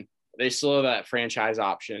extension, they still have that franchise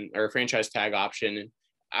option or franchise tag option. And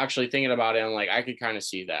actually thinking about it, I'm like, I could kind of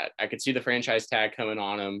see that. I could see the franchise tag coming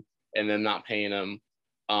on him and then not paying him.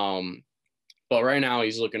 But right now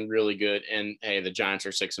he's looking really good. And hey, the Giants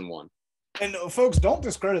are 6-1. And folks, don't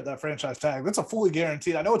discredit that franchise tag. That's a fully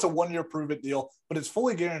guaranteed. I know it's a 1-year prove-it deal, but it's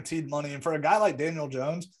fully guaranteed money. And for a guy like Daniel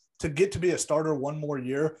Jones to get to be a starter one more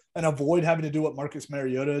year and avoid having to do what Marcus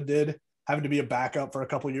Mariota did, having to be a backup for a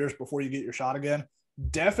couple years before you get your shot again,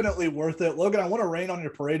 definitely worth it. Logan, I want to rain on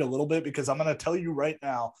your parade a little bit because I'm going to tell you right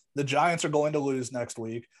now, the Giants are going to lose next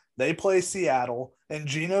week. They play Seattle, and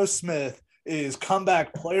Geno Smith is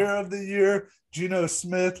comeback player of the year. Geno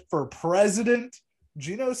Smith for president.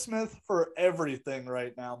 Geno Smith for everything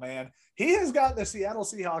right now, man. He has got the Seattle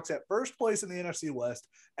Seahawks at first place in the NFC West.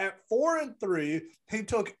 At 4-3, he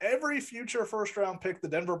took every future first-round pick the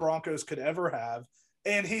Denver Broncos could ever have,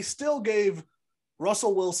 and he still gave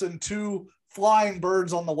Russell Wilson 2 flying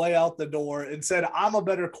birds on the way out the door and said, I'm a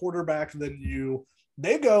better quarterback than you.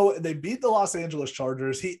 They beat the Los Angeles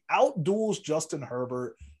Chargers. He outduels Justin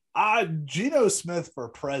Herbert. Geno Smith for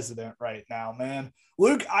president right now, man.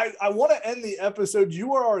 Luke, I want to end the episode.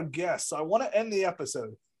 You are our guest, so I want to end the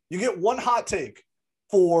episode. You get one hot take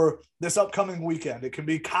for this upcoming weekend. It can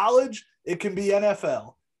be college. It can be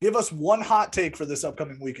NFL. Give us one hot take for this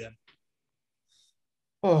upcoming weekend.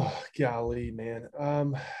 Oh, golly, man.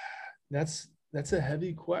 That's a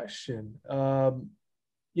heavy question.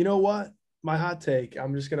 You know what? My hot take,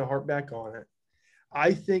 I'm just going to harp back on it.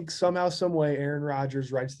 I think somehow, some way, Aaron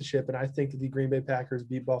Rodgers rights the ship, and I think the Green Bay Packers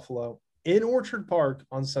beat Buffalo in Orchard Park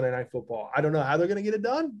on Sunday Night Football. I don't know how they're going to get it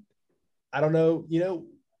done. I don't know,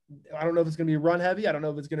 I don't know if it's going to be run heavy. I don't know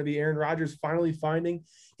if it's going to be Aaron Rodgers finally finding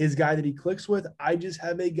his guy that he clicks with. I just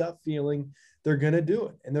have a gut feeling they're going to do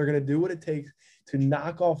it, and they're going to do what it takes to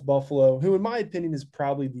knock off Buffalo, who, in my opinion, is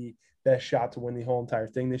probably the best shot to win the whole entire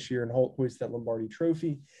thing this year and hoist that Lombardi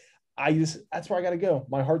trophy. That's where I got to go.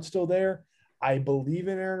 My heart's still there. I believe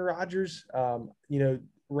in Aaron Rodgers,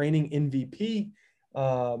 reigning MVP,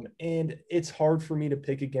 and it's hard for me to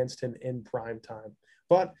pick against him in prime time.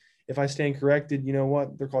 But if I stand corrected, you know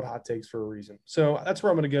what? They're called hot takes for a reason. So that's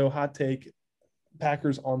where I'm going to go. Hot take,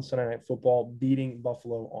 Packers on Sunday Night Football beating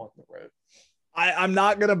Buffalo on the road. I'm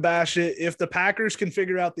not going to bash it. If the Packers can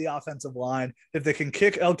figure out the offensive line, if they can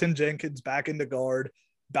kick Elgton Jenkins back into guard,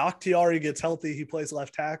 Bakhtiari gets healthy, he plays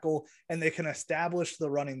left tackle, and they can establish the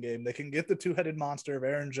running game. They can get the two-headed monster of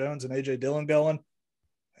Aaron Jones and A.J. Dillon going.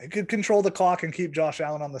 They could control the clock and keep Josh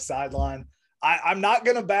Allen on the sideline. I'm not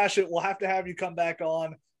going to bash it. We'll have to have you come back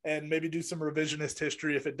on and maybe do some revisionist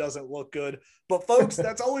history if it doesn't look good. But, folks,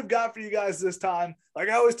 that's all we've got for you guys this time. Like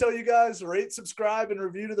I always tell you guys, rate, subscribe, and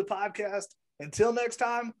review to the podcast. Until next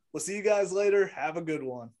time, we'll see you guys later. Have a good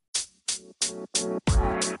one. You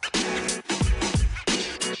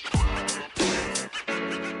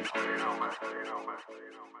know,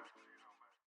 man.